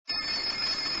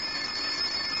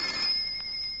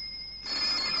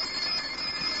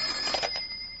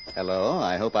Hello.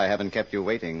 I hope I haven't kept you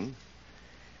waiting.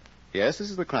 Yes, this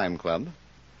is the Crime Club.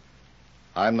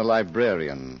 I'm the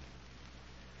librarian.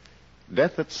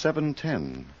 Death at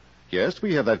 7:10. Yes,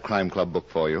 we have that Crime Club book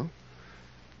for you.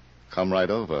 Come right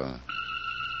over.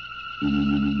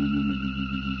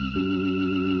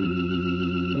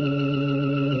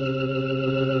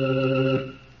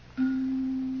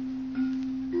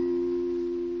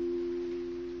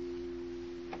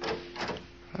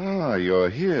 Ah, you're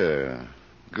here.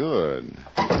 Good.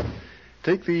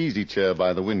 Take the easy chair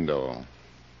by the window.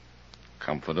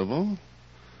 Comfortable?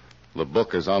 The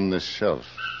book is on this shelf.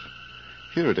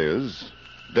 Here it is.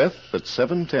 Death at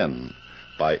 7:10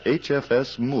 by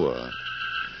H.F.S. Moore.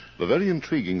 The very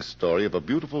intriguing story of a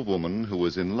beautiful woman who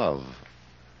was in love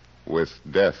with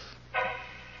death.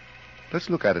 Let's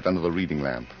look at it under the reading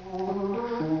lamp.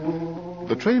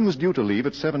 The train was due to leave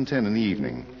at 7:10 in the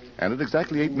evening, and at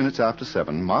exactly 8 minutes after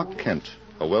 7, Mark Kent,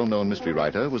 a well-known mystery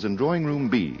writer, was in drawing room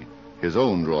B, his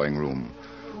own drawing room,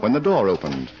 when the door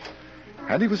opened,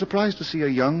 and he was surprised to see a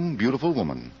young, beautiful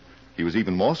woman. He was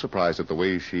even more surprised at the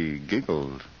way she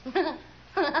giggled.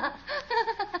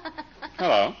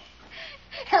 Hello.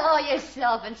 Hello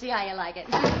yourself, and see how you like it.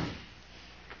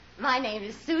 My name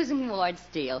is Susan Ward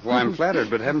Steele. Well, I'm flattered,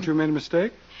 but haven't you made a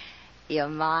mistake? You're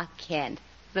Mark Kent,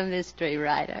 the mystery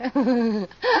writer.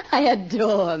 I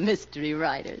adore mystery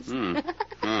writers.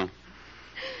 Oh.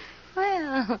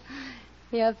 Well,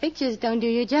 your pictures don't do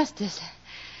you justice.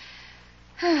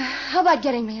 How about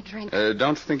getting me a drink? Don't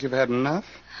you think you've had enough?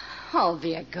 Oh,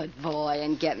 be a good boy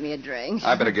and get me a drink.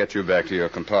 I better get you back to your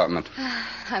compartment.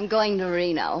 I'm going to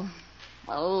Reno.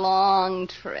 A long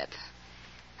trip.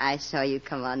 I saw you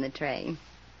come on the train.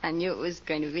 I knew it was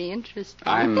going to be interesting.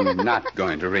 I'm not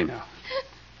going to Reno.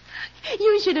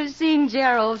 You should have seen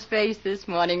Gerald's face this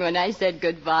morning when I said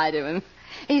goodbye to him.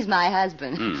 He's my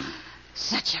husband.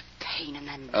 Such a pain in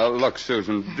the neck. Look,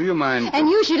 Susan, do you mind... And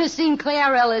you should have seen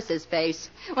Claire Ellis's face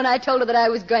when I told her that I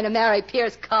was going to marry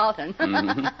Pierce Carlton.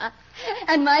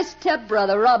 And my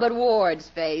stepbrother, Robert Ward's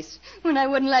face, when I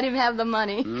wouldn't let him have the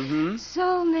money.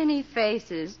 So many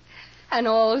faces, and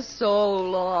all so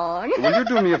long. Will you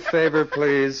do me a favor,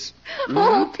 please?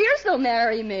 Oh, Pierce will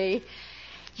marry me.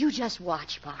 You just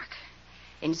watch, Mark.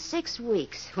 In 6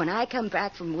 weeks, when I come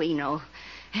back from Reno,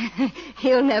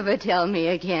 he'll never tell me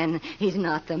again he's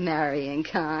not the marrying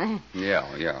kind.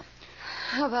 Yeah.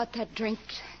 How about that drink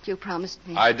you promised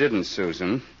me? I didn't,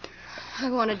 Susan.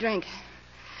 I want a drink.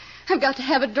 I've got to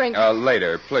have a drink.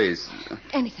 Later, please.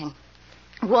 Anything.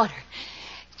 Water.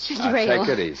 Ginger ale.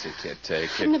 Take it easy, kid. Take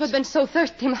it. I've never been so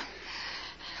thirsty.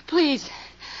 Please.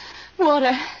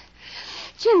 Water.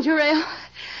 Ginger ale.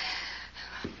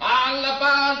 All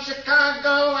about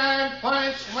Chicago and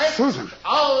Point Swift. Susan.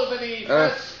 Albany,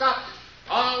 first stop.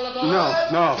 All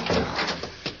aboard. No.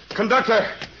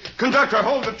 Conductor,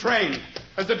 hold the train.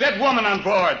 There's a dead woman on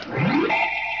board.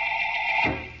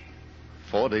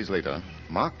 4 days later,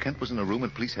 Mark Kent was in a room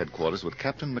at police headquarters with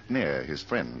Captain McNair, his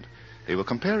friend. They were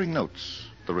comparing notes,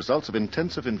 the results of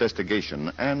intensive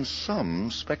investigation, and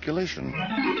some speculation.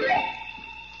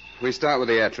 We start with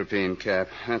the atropine, Cap.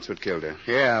 That's what killed her.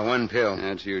 Yeah, 1 pill.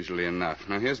 That's usually enough.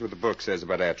 Now, here's what the book says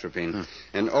about atropine.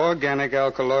 An organic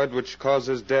alkaloid which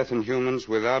causes death in humans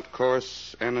without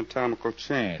coarse anatomical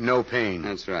change. No pain.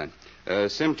 That's right.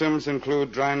 Symptoms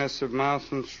include dryness of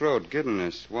mouth and throat,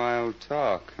 giddiness, wild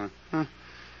talk.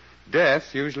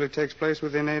 Death usually takes place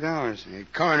within 8 hours. The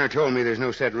coroner told me there's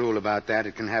no set rule about that.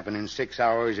 It can happen in 6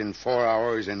 hours, in 4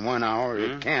 hours, in 1 hour.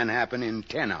 It can happen in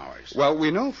 10 hours. Well,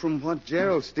 we know from what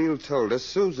Gerald Steele told us,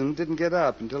 Susan didn't get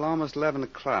up until almost 11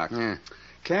 o'clock. Yeah.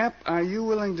 Cap, are you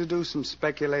willing to do some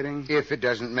speculating? If it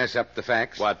doesn't mess up the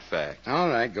facts. What fact? All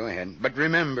right, go ahead. But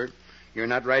remember, you're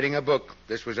not writing a book.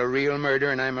 This was a real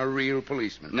murder, and I'm a real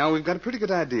policeman. Now, we've got a pretty good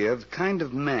idea of the kind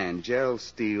of man Gerald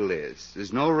Steele is.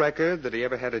 There's no record that he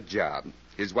ever had a job.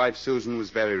 His wife, Susan, was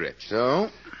very rich. So?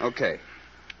 Okay.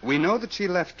 We know that she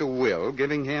left a will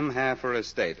giving him half her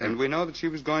estate, and we know that she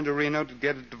was going to Reno to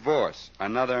get a divorce.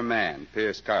 Another man,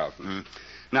 Pierce Carlton.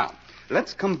 Now,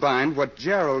 let's combine what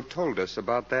Gerald told us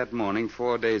about that morning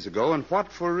 4 days ago and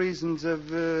what, for reasons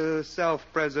of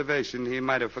self-preservation, he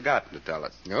might have forgotten to tell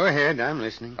us. Go ahead, I'm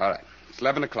listening. All right. It's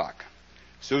 11 o'clock.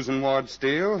 Susan Ward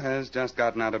Steele has just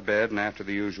gotten out of bed, and after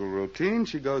the usual routine,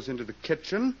 she goes into the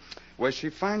kitchen, where she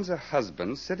finds her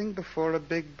husband sitting before a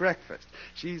big breakfast.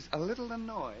 She's a little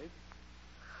annoyed.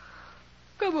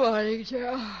 Good morning,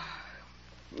 Gerald.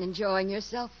 Enjoying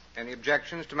yourself? Any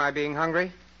objections to my being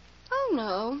hungry? Oh,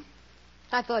 no.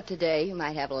 I thought today you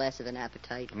might have less of an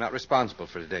appetite. I'm not responsible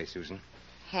for today, Susan.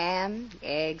 Ham,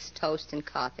 eggs, toast, and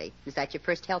coffee. Is that your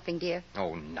first helping, dear?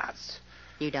 Oh, nuts.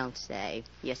 You don't say.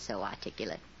 You're so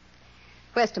articulate.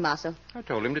 Where's Tommaso? I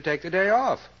told him to take the day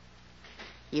off.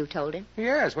 You told him?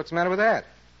 Yes, what's the matter with that?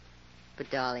 But,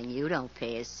 darling, you don't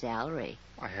pay his salary.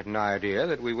 I had an idea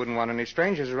that we wouldn't want any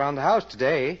strangers around the house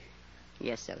today.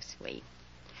 You're so sweet.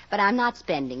 But I'm not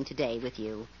spending today with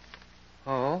you.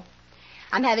 Oh?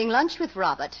 I'm having lunch with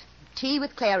Robert, tea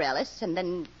with Claire Ellis, and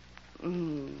then...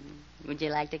 would you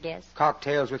like to guess?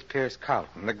 Cocktails with Pierce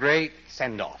Carlton, the great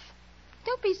send-off.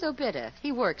 Don't be so bitter.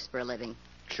 He works for a living.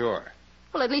 Sure.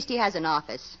 Well, at least he has an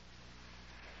office.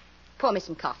 Pour me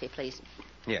some coffee, please.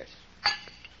 Yes.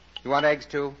 You want eggs,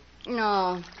 too?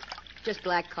 No, just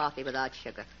black coffee without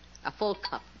sugar. A full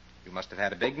cup. You must have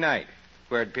had a big night.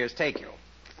 Where'd Pierce take you?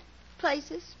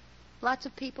 Places. Lots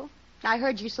of people. I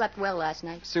heard you slept well last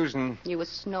night. Susan. You were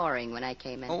snoring when I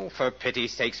came in. Oh, for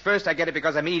pity's sakes. First I get it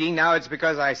because I'm eating. Now it's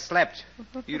because I slept.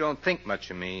 You don't think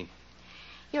much of me.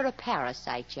 You're a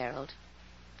parasite, Gerald.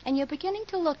 And you're beginning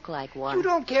to look like one. You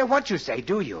don't care what you say,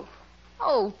 do you?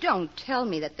 Oh, don't tell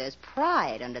me that there's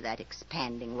pride under that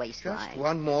expanding waistline. Just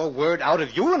one more word out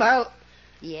of you and I'll...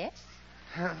 Yes?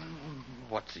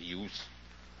 What's the use?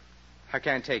 I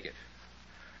can't take it.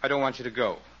 I don't want you to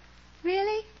go.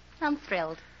 Really? I'm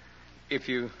thrilled. If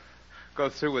you go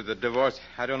through with the divorce,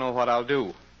 I don't know what I'll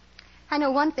do. I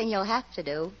know one thing you'll have to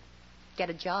do.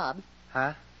 Get a job.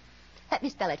 Huh? Let me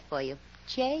spell it for you.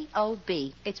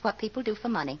 J-O-B. It's what people do for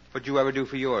money. What'd you ever do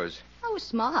for yours? I was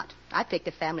smart. I picked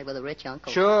a family with a rich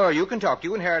uncle. Sure, you can talk.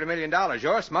 You inherit $1 million.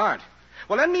 You're smart.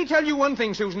 Well, let me tell you one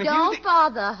thing, Susan. If Don't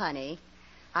bother, honey.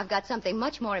 I've got something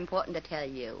much more important to tell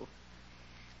you.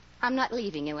 I'm not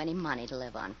leaving you any money to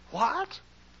live on. What?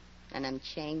 And I'm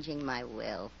changing my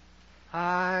will.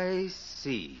 I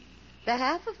see. The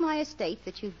half of my estate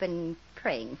that you've been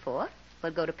praying for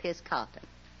will go to Pierce Carlton.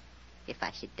 If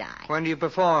I should die. When do you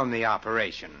perform the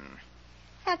operation?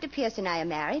 After Pierce and I are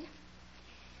married.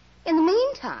 In the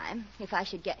meantime, if I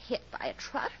should get hit by a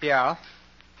truck... Yeah?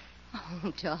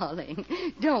 Oh, darling,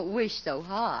 don't wish so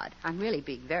hard. I'm really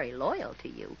being very loyal to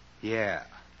you. Yeah.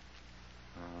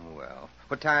 Oh, well.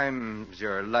 What time's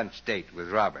your lunch date with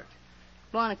Robert?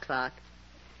 1:00.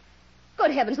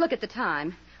 Good heavens, look at the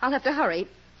time. I'll have to hurry. It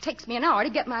takes me an hour to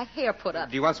get my hair put up.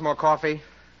 Do you want some more coffee?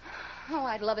 Oh,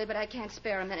 I'd love it, but I can't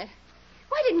spare a minute.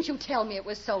 Why didn't you tell me it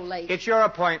was so late? It's your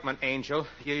appointment, Angel.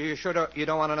 You sure you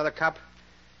don't want another cup?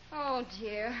 Oh,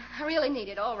 dear. I really need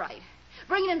it. All right.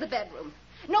 Bring it in the bedroom.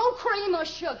 No cream or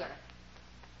sugar.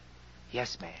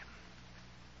 Yes, ma'am.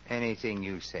 Anything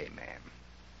you say, ma'am.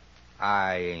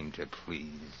 I aim to please.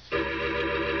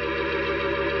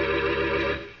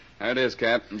 There it is,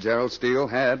 Cap. Gerald Steele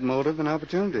had motive and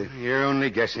opportunity. You're only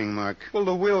guessing, Mark. Well,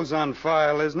 the will's on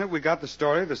file, isn't it? We got the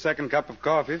story of the second cup of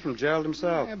coffee from Gerald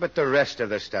himself. Yeah, but the rest of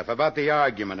the stuff, about the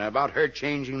argument, and about her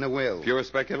changing the will. Pure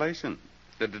speculation.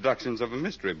 The deductions of a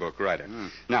mystery book writer.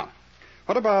 Now,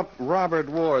 what about Robert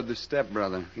Ward, the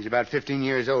stepbrother? He's about 15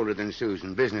 years older than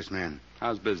Susan, businessman.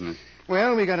 How's business?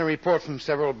 Well, we got a report from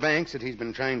several banks that he's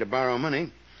been trying to borrow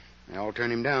money. They all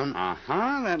turned him down.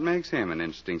 Uh-huh. That makes him an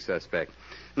interesting suspect.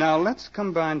 Now, let's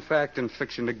combine fact and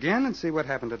fiction again and see what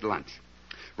happened at lunch.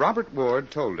 Robert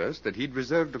Ward told us that he'd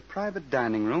reserved a private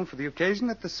dining room for the occasion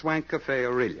at the Swank Cafe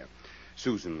Aurelia.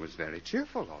 Susan was very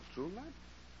cheerful all through lunch.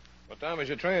 What time is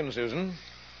your train, Susan?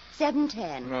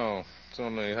 7:10. No, it's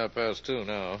only 2:30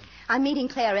 now. I'm meeting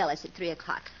Claire Ellis at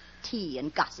 3:00. Tea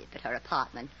and gossip at her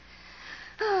apartment.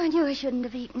 Oh, I knew I shouldn't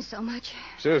have eaten so much.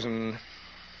 Susan.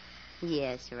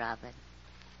 Yes, Robert.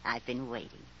 I've been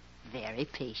waiting very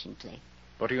patiently.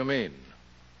 What do you mean?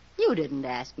 You didn't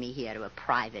ask me here to a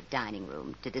private dining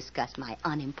room to discuss my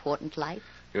unimportant life.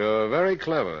 You're very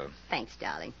clever. Thanks,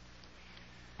 darling.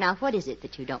 Now, what is it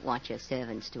that you don't want your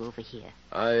servants to overhear?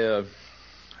 I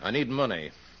need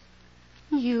money.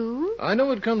 You? I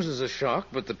know it comes as a shock,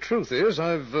 but the truth is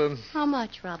I've, How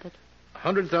much, Robert?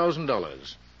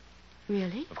 $100,000.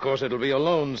 Really? Of course, it'll be a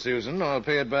loan, Susan. I'll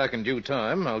pay it back in due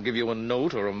time. I'll give you a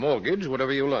note or a mortgage,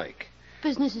 whatever you like.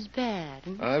 Business is bad.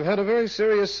 I've had a very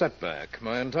serious setback.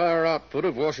 My entire output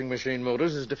of washing machine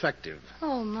motors is defective.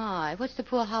 Oh, my. What's the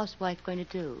poor housewife going to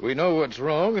do? We know what's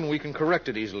wrong, and we can correct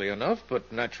it easily enough,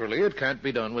 but naturally it can't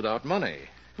be done without money.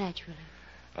 Naturally.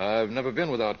 I've never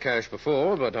been without cash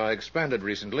before, but I expanded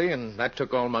recently, and that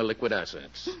took all my liquid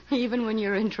assets. Even when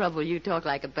you're in trouble, you talk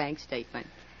like a bank statement.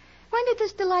 When did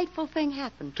this delightful thing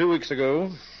happen? 2 weeks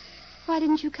ago. Why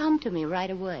didn't you come to me right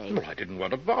away? Well, I didn't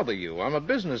want to bother you. I'm a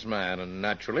businessman, and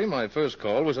naturally my first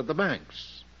call was at the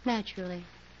banks. Naturally.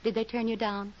 Did they turn you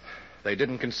down? They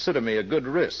didn't consider me a good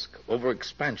risk.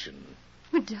 Overexpansion.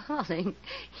 Darling,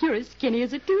 you're as skinny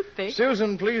as a toothpick.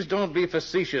 Susan, please don't be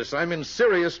facetious. I'm in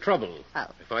serious trouble. Oh.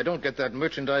 If I don't get that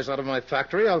merchandise out of my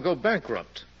factory, I'll go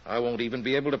bankrupt. I won't even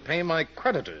be able to pay my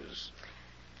creditors.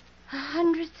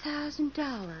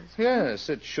 $100,000. Yes,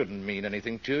 it shouldn't mean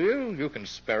anything to you. You can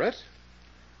spare it.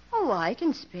 Oh, I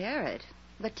can spare it.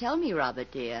 But tell me,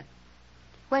 Robert, dear,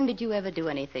 when did you ever do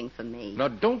anything for me? Now,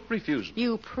 don't refuse me.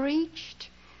 You preached,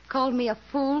 called me a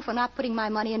fool for not putting my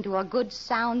money into a good,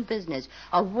 sound business.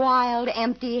 A wild,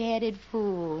 empty-headed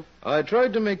fool. I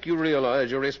tried to make you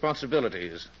realize your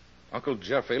responsibilities. Uncle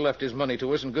Jeffrey left his money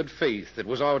to us in good faith. It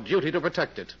was our duty to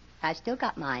protect it. I still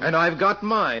got mine. And I've got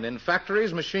mine in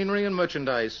factories, machinery, and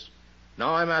merchandise.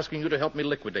 Now I'm asking you to help me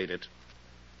liquidate it.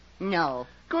 No.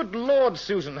 Good Lord,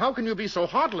 Susan, how can you be so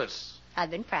heartless? I've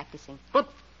been practicing. But...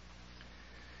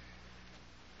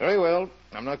 Very well.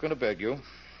 I'm not going to beg you.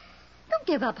 Don't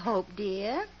give up hope,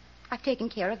 dear. I've taken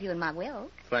care of you in my will.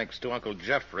 Thanks to Uncle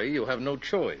Jeffrey, you have no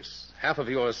choice. Half of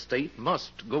your estate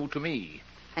must go to me.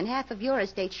 And half of your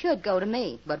estate should go to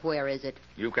me. But where is it?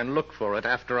 You can look for it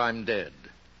after I'm dead.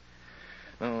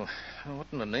 Oh, what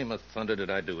in the name of thunder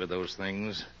did I do with those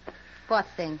things? What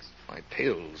things? My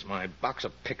pills, my box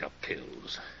of pickup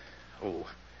pills. Oh,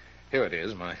 here it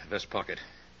is, my vest pocket.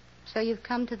 So you've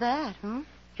come to that,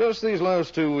 Just these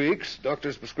last 2 weeks,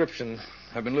 doctor's prescription.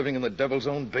 I've been living in the devil's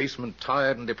own basement,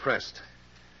 tired and depressed.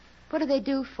 What do they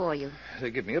do for you?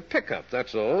 They give me a pickup,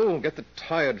 that's all. Get the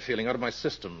tired feeling out of my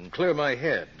system, clear my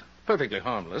head. Perfectly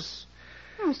harmless.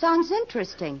 Sounds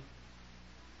interesting.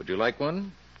 Would you like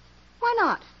one? Why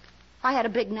not? I had a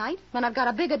big night, and I've got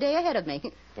a bigger day ahead of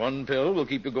me. One pill will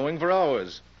keep you going for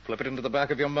hours. Flip it into the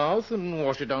back of your mouth and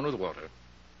wash it down with water.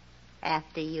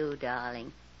 After you,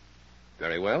 darling.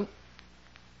 Very well.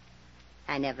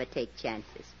 I never take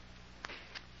chances.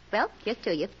 Well, here's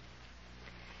to you.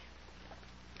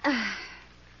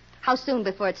 How soon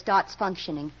before it starts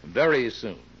functioning? Very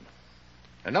soon.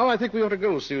 And now I think we ought to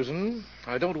go, Susan.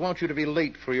 I don't want you to be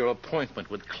late for your appointment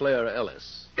with Claire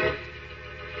Ellis.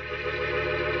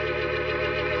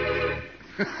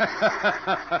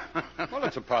 Well,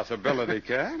 it's a possibility,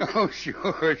 Cat. Oh,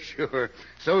 sure.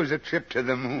 So's a trip to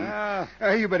the moon.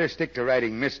 You better stick to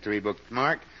writing mystery books,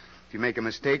 Mark. If you make a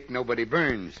mistake, nobody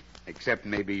burns. Except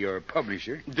maybe your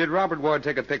publisher. Did Robert Ward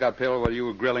take a pickup pill while you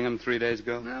were grilling him 3 days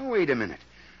ago? Now, wait a minute.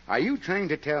 Are you trying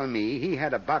to tell me he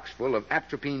had a box full of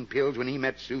atropine pills when he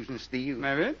met Susan Steele?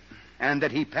 Maybe. And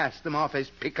that he passed them off as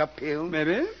pickup pills?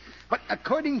 Maybe. But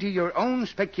according to your own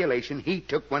speculation, he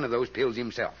took one of those pills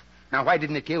himself. Now, why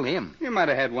didn't it kill him? You might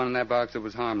have had one in that box that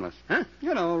was harmless. Huh?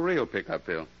 You know, a real pickup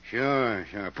pill. Sure.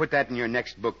 Put that in your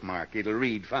next book, Mark. It'll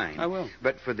read fine. I will.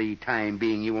 But for the time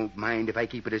being, you won't mind if I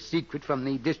keep it a secret from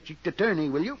the district attorney,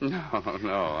 will you? No,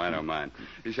 I don't mind.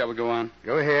 Shall we go on?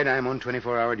 Go ahead. I'm on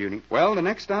 24-hour duty. Well, the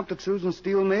next stop that Susan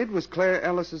Steele made was Claire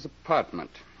Ellis's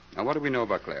apartment. Now, what do we know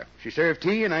about Claire? She served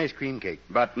tea and ice cream cake.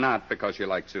 But not because you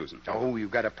liked Susan. Oh,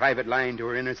 you've got a private line to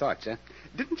her inner thoughts, huh?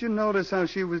 Didn't you notice how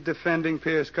she was defending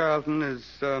Pierce Carlton as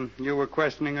you were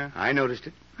questioning her? I noticed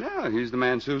it. Yeah, he's the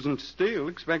man Susan Steele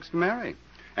expects to marry.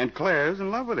 And Claire's in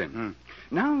love with him.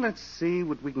 Now let's see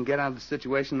what we can get out of the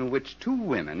situation in which two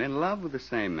women in love with the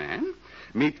same man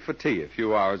meet for tea a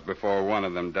few hours before one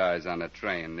of them dies on a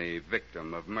train, the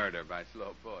victim of murder by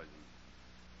slow poison.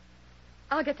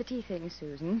 I'll get the tea things,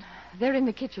 Susan. They're in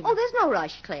the kitchen. Oh, there's no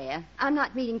rush, Claire. I'm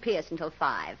not meeting Pierce until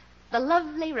 5. The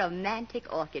lovely,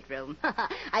 romantic orchid room.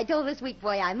 I told this weak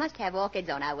boy I must have orchids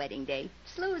on our wedding day.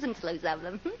 Slews and slews of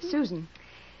them. Susan,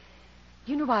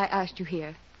 you know why I asked you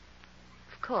here?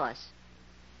 Of course.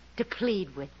 To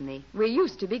plead with me. We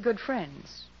used to be good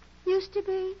friends. Used to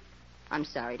be? I'm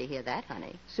sorry to hear that,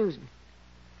 honey. Susan,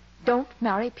 don't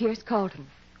marry Pierce Carlton.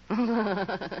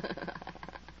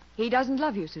 He doesn't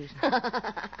love you, Susan.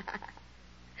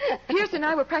 Pierce and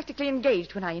I were practically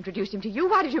engaged when I introduced him to you.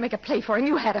 Why did you make a play for him?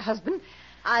 You had a husband.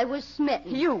 I was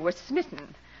smitten. You were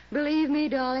smitten. Believe me,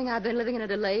 darling, I've been living in a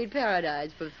delayed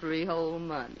paradise for 3 whole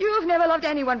months. You've never loved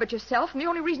anyone but yourself, and the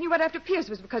only reason you went after Pierce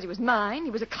was because he was mine.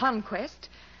 He was a conquest.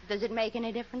 Does it make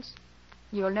any difference?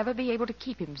 You'll never be able to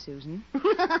keep him, Susan.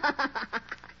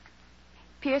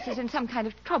 Pierce is in some kind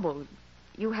of trouble.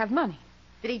 You have money.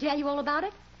 Did he tell you all about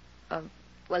it?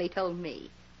 Well, he told me.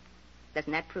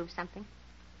 Doesn't that prove something?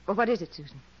 Well, what is it,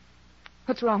 Susan?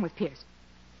 What's wrong with Pierce?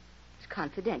 It's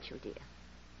confidential, dear.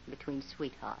 Between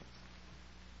sweethearts.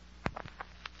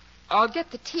 I'll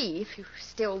get the tea if you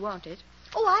still want it.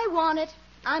 Oh, I want it.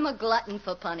 I'm a glutton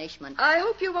for punishment. I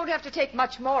hope you won't have to take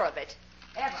much more of it.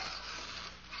 Ever.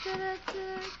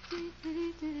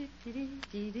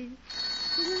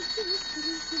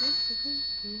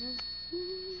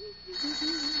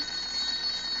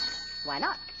 Why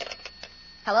not?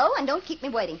 Hello, and don't keep me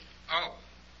waiting. Oh,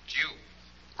 it's you.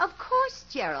 Of course,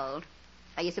 Gerald.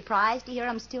 Are you surprised to hear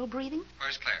I'm still breathing?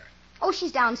 Where's Claire? Oh,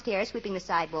 she's downstairs sweeping the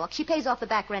sidewalk. She pays off the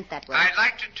back rent that way. I'd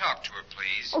like to talk to her,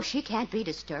 please. Oh, she can't be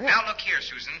disturbed. Now, look here,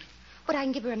 Susan. But I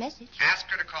can give her a message. Ask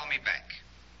her to call me back.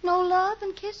 No love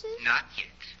and kisses? Not yet.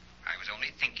 I was only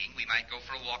thinking we might go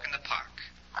for a walk in the park.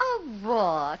 A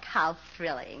walk. How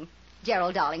thrilling.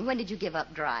 Gerald, darling, when did you give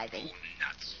up driving? Oh,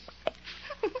 nuts.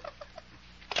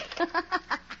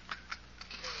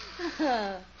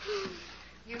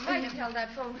 You might have held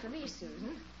that phone for me,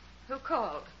 Susan. Who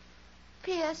called?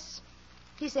 Pierce.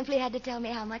 He simply had to tell me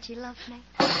how much he loved me.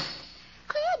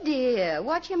 Claire, dear,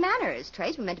 watch your manners.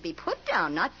 Trays were meant to be put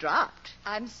down, not dropped.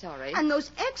 I'm sorry. And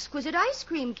those exquisite ice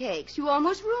cream cakes. You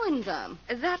almost ruined them.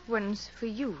 That one's for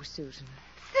you, Susan.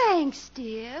 Thanks,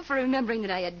 dear, for remembering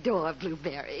that I adore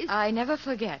blueberries. I never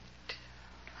forget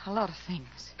a lot of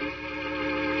things.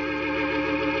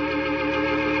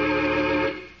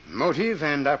 Motive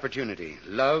and opportunity.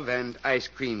 Love and ice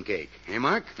cream cake. Eh,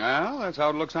 Mark? Well, that's how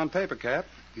it looks on paper, Cap.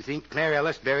 You think Claire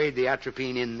Ellis buried the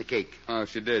atropine in the cake? Oh,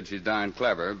 she did. She's darn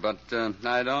clever. But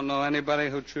I don't know anybody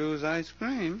who chews ice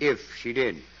cream. If she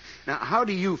did. Now, how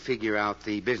do you figure out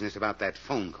the business about that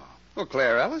phone call? Well,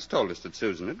 Claire Ellis told us that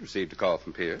Susan had received a call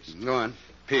from Pierce. Go on.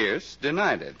 Pierce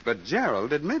denied it, but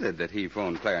Gerald admitted that he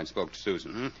phoned Claire and spoke to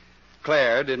Susan.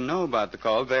 Claire didn't know about the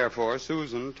call, therefore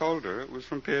Susan told her it was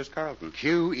from Pierce Carlton.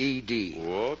 QED.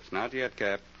 Whoops, not yet,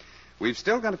 Cap. We've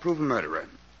still got to prove a murderer.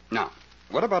 Now,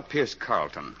 what about Pierce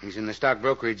Carlton? He's in the stock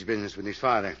brokerage business with his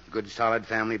father. Good, solid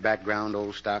family background,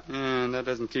 old stock. That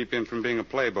doesn't keep him from being a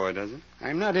playboy, does it?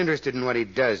 I'm not interested in what he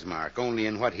does, Mark, only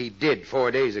in what he did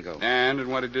 4 days ago. And in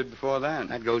what he did before that.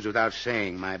 That goes without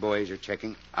saying. My boys are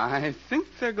checking. I think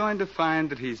they're going to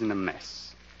find that he's in a mess.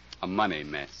 A money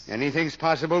mess. Anything's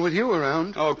possible with you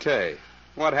around. Okay.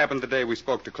 What happened the day we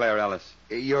spoke to Claire Ellis?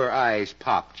 Your eyes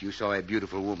popped. You saw a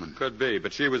beautiful woman. Could be,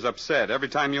 but she was upset. Every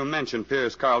time you mentioned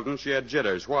Pierce Carlton, she had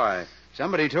jitters. Why?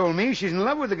 Somebody told me she's in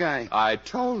love with the guy. I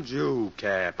told you,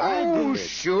 Cap. Oh, I did.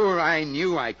 sure, I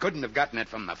knew. I couldn't have gotten it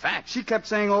from the facts. She kept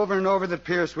saying over and over that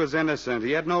Pierce was innocent.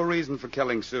 He had no reason for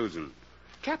killing Susan.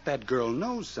 Cap, that girl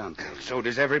knows something. So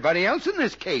does everybody else in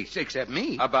this case, except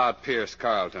me. About Pierce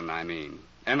Carlton, I mean.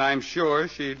 And I'm sure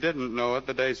she didn't know it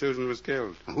the day Susan was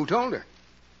killed. Who told her?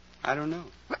 I don't know.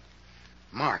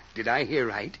 Mark, did I hear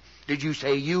right? Did you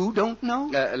say you don't know?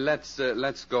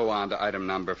 Let's go on to item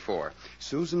number 4.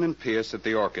 Susan and Pierce at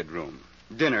the Orchid Room.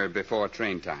 Dinner before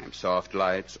train time. Soft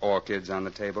lights, orchids on the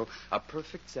table. A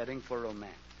perfect setting for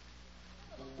romance.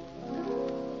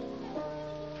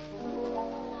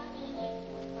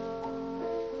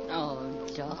 Oh,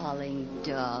 darling,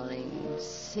 darling.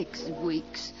 6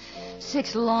 weeks.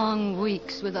 6 long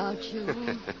weeks without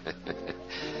you.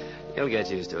 You'll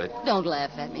get used to it. Don't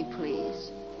laugh at me,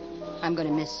 please. I'm going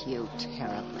to miss you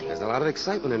terribly. There's a lot of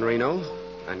excitement in Reno.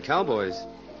 And cowboys.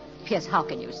 Pierce, how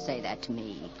can you say that to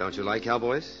me? Don't you like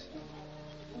cowboys?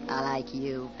 I like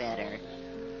you better.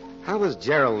 How was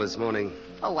Gerald this morning?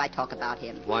 Oh, why talk about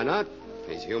him? Why not?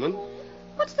 He's human.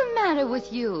 What's the matter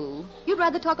with you? You'd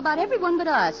rather talk about everyone but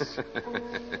us.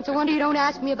 It's a wonder you don't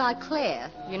ask me about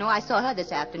Claire. You know, I saw her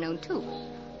this afternoon, too.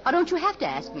 Or don't you have to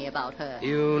ask me about her?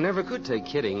 You never could take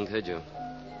kidding, could you?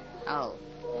 Oh,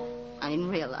 I didn't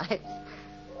realize.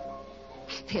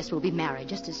 Pierce will be married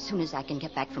just as soon as I can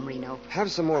get back from Reno.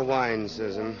 Have some more wine,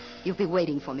 Susan. You'll be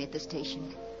waiting for me at the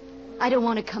station. I don't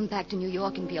want to come back to New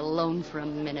York and be alone for a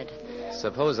minute.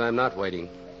 Suppose I'm not waiting.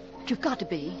 But you've got to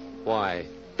be. Why?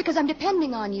 Because I'm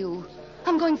depending on you.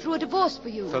 I'm going through a divorce for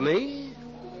you. For me?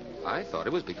 I thought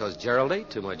it was because Gerald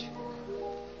ate too much.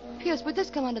 Pierce, would this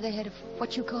come under the head of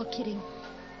what you call kidding?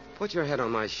 Put your head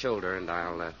on my shoulder and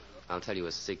I'll tell you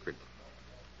a secret.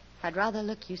 I'd rather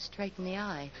look you straight in the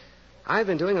eye. I've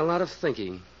been doing a lot of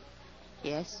thinking.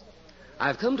 Yes?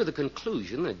 I've come to the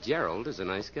conclusion that Gerald is a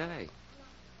nice guy.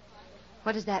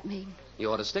 What does that mean?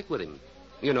 You ought to stick with him.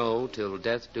 You know, till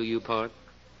death do you part.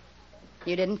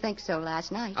 You didn't think so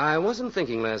last night. I wasn't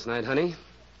thinking last night, honey.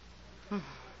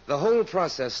 The whole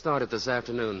process started this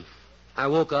afternoon. I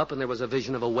woke up and there was a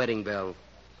vision of a wedding bell.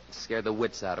 It scared the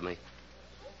wits out of me.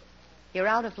 You're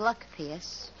out of luck,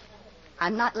 Pierce.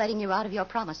 I'm not letting you out of your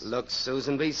promise. Look,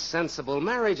 Susan, be sensible.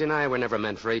 Marriage and I were never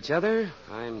meant for each other.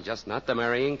 I'm just not the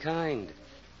marrying kind.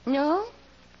 No?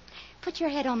 Put your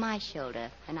head on my shoulder,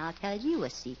 and I'll tell you a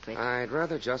secret. I'd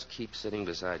rather just keep sitting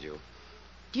beside you.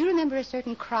 Do you remember a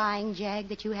certain crying jag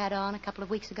that you had on a couple of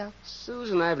weeks ago?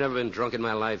 Susan, I've never been drunk in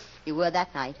my life. You were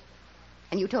that night.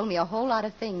 And you told me a whole lot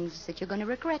of things that you're going to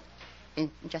regret in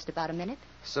just about a minute.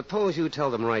 Suppose you tell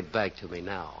them right back to me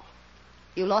now.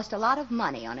 You lost a lot of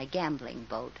money on a gambling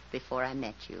boat before I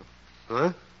met you.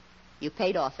 Huh? You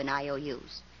paid off in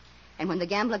IOUs. And when the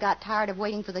gambler got tired of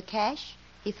waiting for the cash,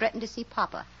 he threatened to see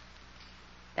Papa.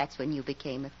 That's when you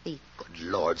became a thief. Good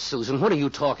Lord, Susan, what are you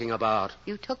talking about?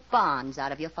 You took bonds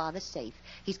out of your father's safe.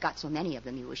 He's got so many of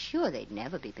them, you were sure they'd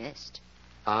never be missed.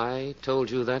 I told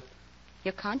you that?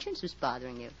 Your conscience was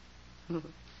bothering you.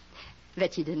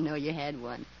 Bet you didn't know you had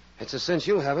one. It's a cinch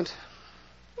you haven't.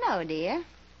 No, dear.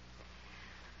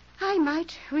 I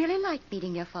might really like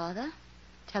meeting your father,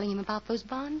 telling him about those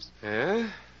bonds. Yeah?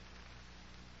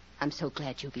 I'm so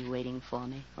glad you'll be waiting for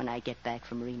me when I get back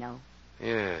from Reno.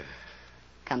 Yeah.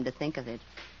 Come to think of it,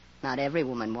 not every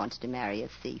woman wants to marry a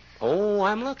thief. Oh,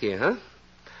 I'm lucky, huh?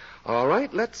 All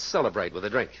right, let's celebrate with a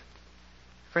drink.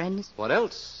 Friends? What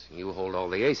else? You hold all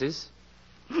the aces.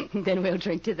 Then we'll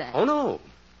drink to that. Oh, no.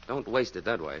 Don't waste it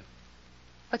that way.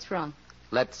 What's wrong?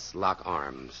 Let's lock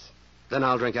arms. Then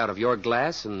I'll drink out of your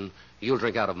glass, and you'll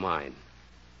drink out of mine.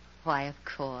 Why, of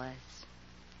course.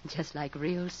 Just like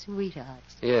real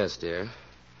sweethearts. Yes, dear.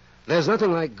 There's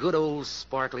nothing like good old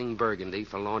sparkling Burgundy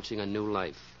for launching a new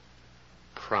life.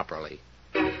 Properly.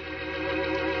 There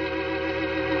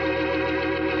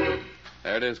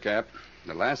it is, Cap.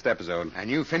 The last episode.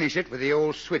 And you finish it with the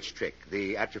old switch trick,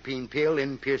 the atropine pill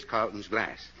in Pierce Carlton's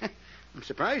glass. I'm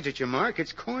surprised at you, Mark.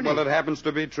 It's corny. Well, it happens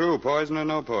to be true, poison or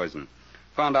no poison.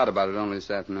 Found out about it only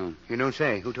this afternoon. You don't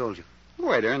say. Who told you? The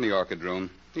waiter in the orchid room.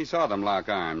 He saw them lock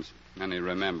arms, and he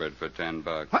remembered for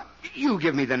 $10. What? You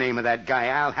give me the name of that guy.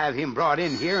 I'll have him brought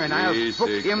in here, and I'll book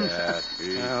him. Cat,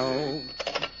 Oh.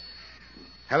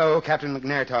 Hello, Captain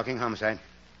McNair talking, homicide.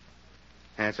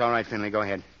 That's all right, Finley. Go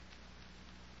ahead.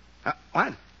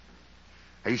 What?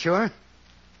 Are you sure?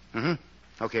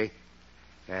 Mm-hmm. Okay.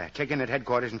 Check in at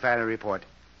headquarters and file a report.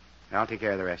 I'll take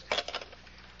care of the rest.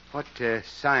 What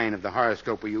sign of the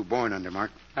horoscope were you born under,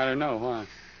 Mark? I don't know. Why?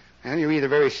 Well, you're either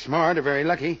very smart or very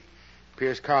lucky.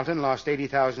 Pierce Carlton lost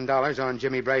 $80,000 on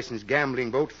Jimmy Bryson's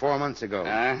gambling boat 4 months ago.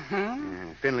 Uh-huh.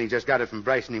 Finley just got it from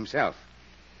Bryson himself.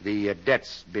 The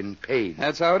debt's been paid.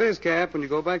 That's how it is, Cap. When you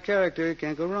go by character, you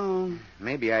can't go wrong.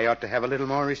 Maybe I ought to have a little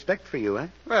more respect for you, eh?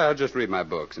 Well, just read my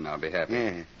books, and I'll be happy.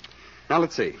 Yeah. Now,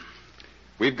 let's see.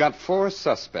 We've got 4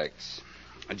 suspects.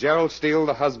 Gerald Steele,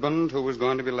 the husband, who was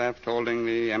going to be left holding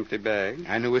the empty bag.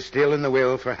 And who was still in the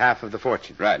will for half of the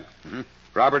fortune. Right. Mm-hmm.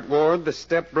 Robert Ward, the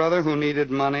stepbrother who needed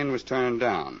money and was turned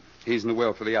down. He's in the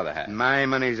will for the other half. My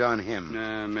money's on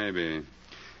him. Maybe.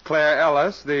 Claire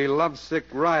Ellis, the lovesick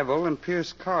rival, and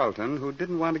Pierce Carlton, who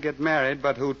didn't want to get married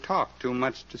but who talked too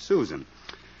much to Susan.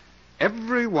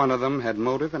 Every one of them had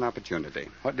motive and opportunity.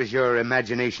 What does your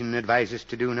imagination advise us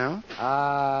to do now?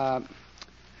 I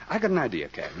got an idea,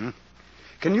 Captain.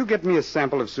 Can you get me a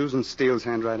sample of Susan Steele's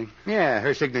handwriting? Yeah,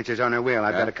 her signature's on her will.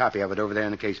 I've got a copy of it over there in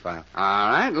the case file. All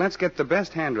right, let's get the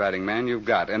best handwriting man you've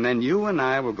got, and then you and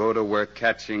I will go to work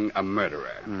catching a murderer.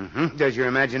 Mm-hmm. Does your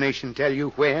imagination tell you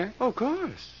where? Oh, of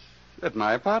course. At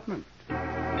my apartment.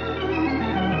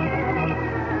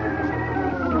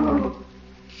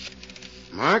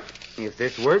 Mark, if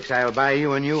this works, I'll buy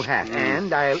you a new hat,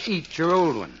 and I'll eat your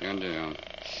old one. And,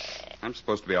 I'm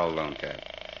supposed to be all alone, Cap.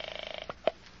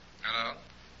 Hello?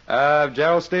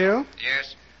 Gerald Steele?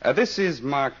 Yes? This is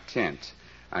Mark Kent.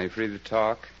 Are you free to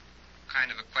talk? What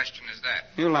kind of a question is that?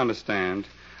 You'll understand.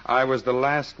 I was the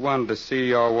last one to see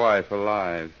your wife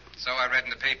alive. So I read in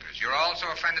the papers. You're also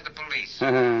a friend of the police.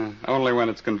 Only when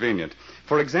it's convenient.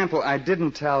 For example, I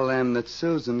didn't tell them that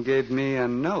Susan gave me a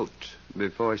note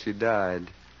before she died.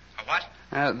 A what?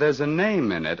 There's a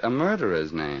name in it, a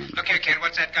murderer's name. Look here, Kent,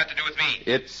 what's that got to do with me?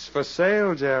 It's for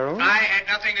sale, Gerald. I had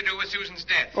nothing to do with Susan's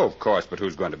death. Oh, of course, but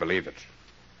who's going to believe it?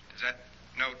 Does that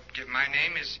note give my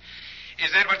name? Is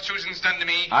that what Susan's done to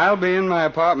me? I'll be in my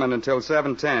apartment until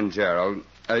 7:10, Gerald.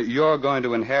 You're going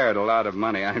to inherit a lot of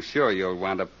money. I'm sure you'll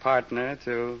want a partner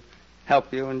to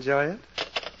help you enjoy it.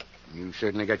 You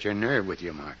certainly got your nerve with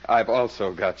you, Mark. I've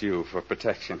also got you for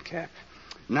protection, Cap.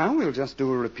 Now we'll just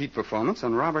do a repeat performance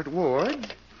on Robert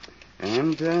Ward.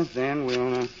 And then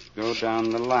we'll go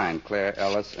down the line. Claire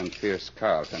Ellis and Pierce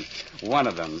Carlton. One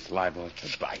of them's liable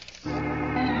to bite.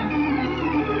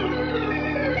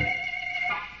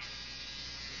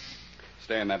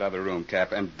 Stay in that other room,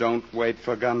 Cap, and don't wait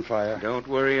for gunfire. Don't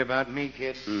worry about me,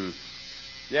 kid.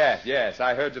 Yes,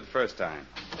 I heard you the first time.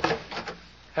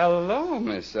 Hello,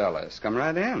 Miss Ellis. Come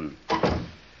right in.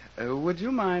 Would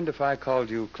you mind if I called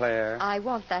you Claire? I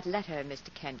want that letter,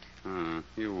 Mr. Kent.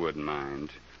 You wouldn't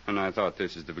mind. And I thought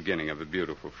this is the beginning of a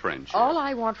beautiful friendship. All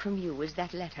I want from you is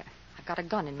that letter. I've got a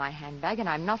gun in my handbag, and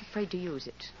I'm not afraid to use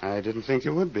it. I didn't think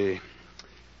you would be.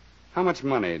 How much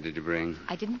money did you bring?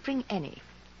 I didn't bring any.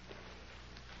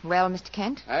 Well, Mr.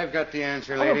 Kent? I've got the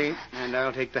answer, lady, and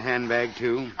I'll take the handbag,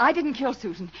 too. I didn't kill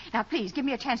Susan. Now, please, give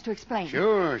me a chance to explain.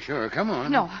 Sure. Come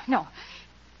on. No.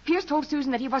 Pierce told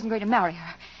Susan that he wasn't going to marry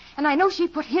her. And I know she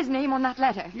put his name on that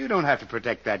letter. You don't have to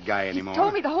protect that guy anymore. He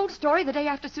told me the whole story the day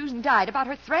after Susan died about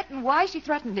her threat and why she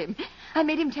threatened him. I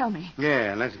made him tell me.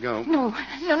 Yeah, let's go.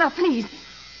 No, please.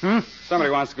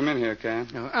 Somebody wants to come in here, Ken.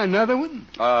 Another one?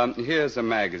 Here's a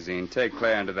magazine. Take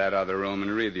Claire into that other room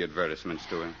and read the advertisements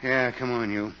to him. Yeah, come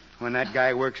on, you. When that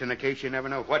guy works in a case, you never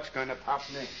know what's going to pop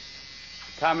next.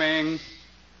 Coming.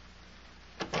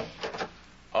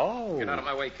 Oh. Get out of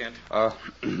my way, Kent.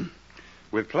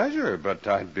 With pleasure, but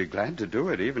I'd be glad to do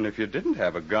it even if you didn't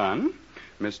have a gun.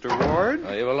 Mr. Ward?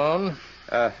 Are you alone?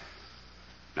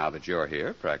 Now that you're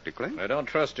here, practically. I don't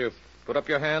trust you. Put up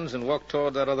your hands and walk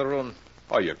toward that other room.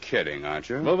 Oh, you're kidding, aren't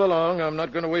you? Move along. I'm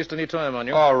not going to waste any time on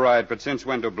you. All right, but since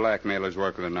when do blackmailers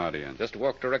work with an audience? Just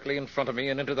walk directly in front of me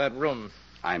and into that room.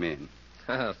 I'm in.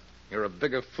 You're a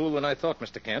bigger fool than I thought,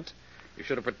 Mr. Kent. You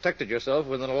should have protected yourself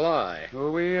with a lie.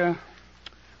 Well, we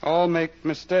all make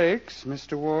mistakes,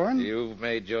 Mr. Ward. You've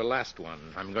made your last one.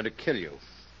 I'm going to kill you.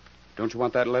 Don't you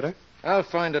want that letter? I'll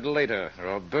find it later, or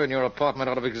I'll burn your apartment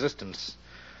out of existence.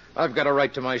 I've got a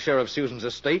right to my share of Susan's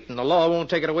estate, and the law won't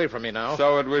take it away from me now.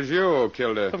 So it was you who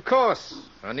killed her? Of course.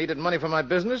 I needed money for my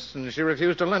business, and she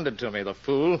refused to lend it to me, the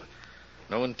fool.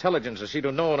 No intelligence, as she'd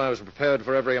have known I was prepared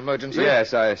for every emergency.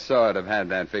 Yes, I sort of had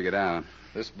that figured out.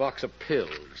 This box of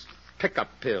pills,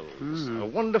 pickup pills, a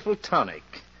wonderful tonic.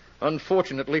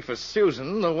 Unfortunately for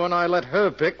Susan, the one I let her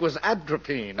pick was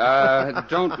atropine.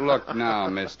 Don't look now,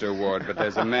 Mr. Ward, but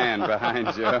there's a man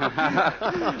behind you.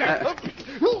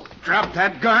 Drop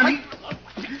that gun.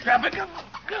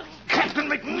 Captain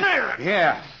McNair!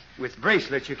 Yeah, with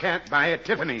bracelets you can't buy at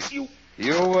Tiffany's. You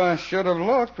should have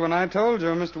looked when I told you,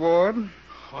 Mr. Ward.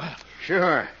 Well,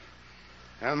 sure.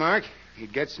 Well, Mark,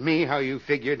 it gets me how you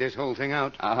figured this whole thing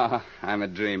out. I'm a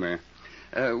dreamer.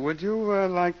 Would you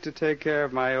like to take care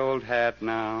of my old hat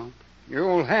now? Your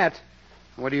old hat?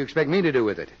 What do you expect me to do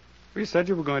with it? You said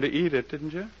you were going to eat it,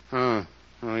 didn't you? Oh,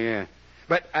 yeah.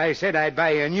 But I said I'd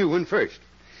buy a new one first.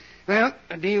 Well,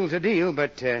 a deal's a deal,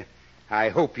 but I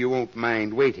hope you won't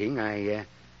mind waiting.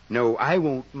 No, I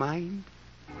won't mind.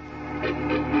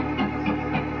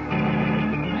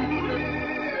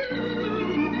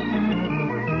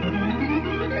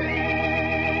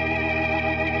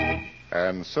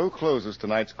 And so closes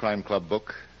tonight's Crime Club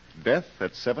book, Death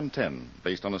at 7:10,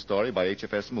 based on a story by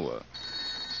H.F.S. Moore.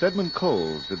 Stedman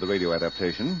Coles did the radio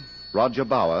adaptation. Roger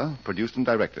Bauer produced and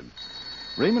directed.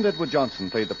 Raymond Edward Johnson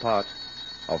played the part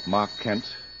of Mark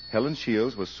Kent. Helen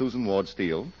Shields was Susan Ward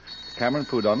Steele. Cameron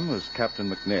Prudhomme was Captain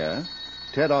McNair.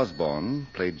 Ted Osborne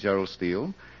played Gerald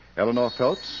Steele. Eleanor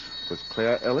Phelps was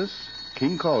Claire Ellis.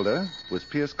 King Calder was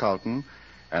Pierce Carlton.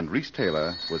 And Reese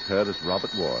Taylor was heard as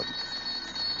Robert Ward.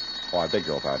 Oh, I beg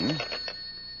your pardon.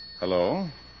 Hello?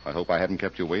 I hope I haven't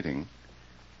kept you waiting.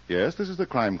 Yes, this is the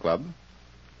Crime Club.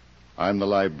 I'm the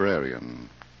librarian.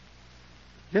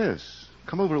 Yes,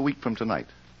 come over a week from tonight.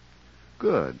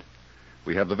 Good.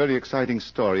 We have the very exciting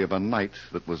story of a night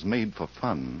that was made for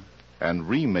fun and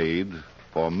remade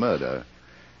for murder.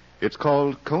 It's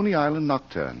called Coney Island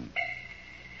Nocturne.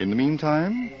 In the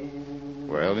meantime,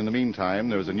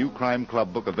 there is a new Crime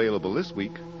Club book available this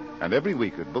week and every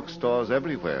week at bookstores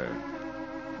everywhere.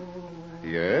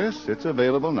 Yes, it's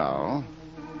available now.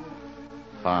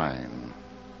 Fine.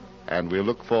 And we'll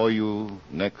look for you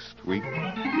next week.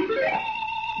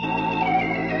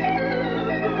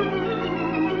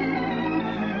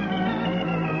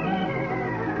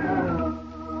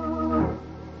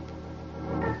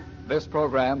 This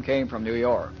program came from New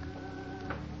York.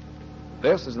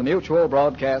 This is the Mutual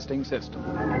Broadcasting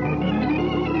System.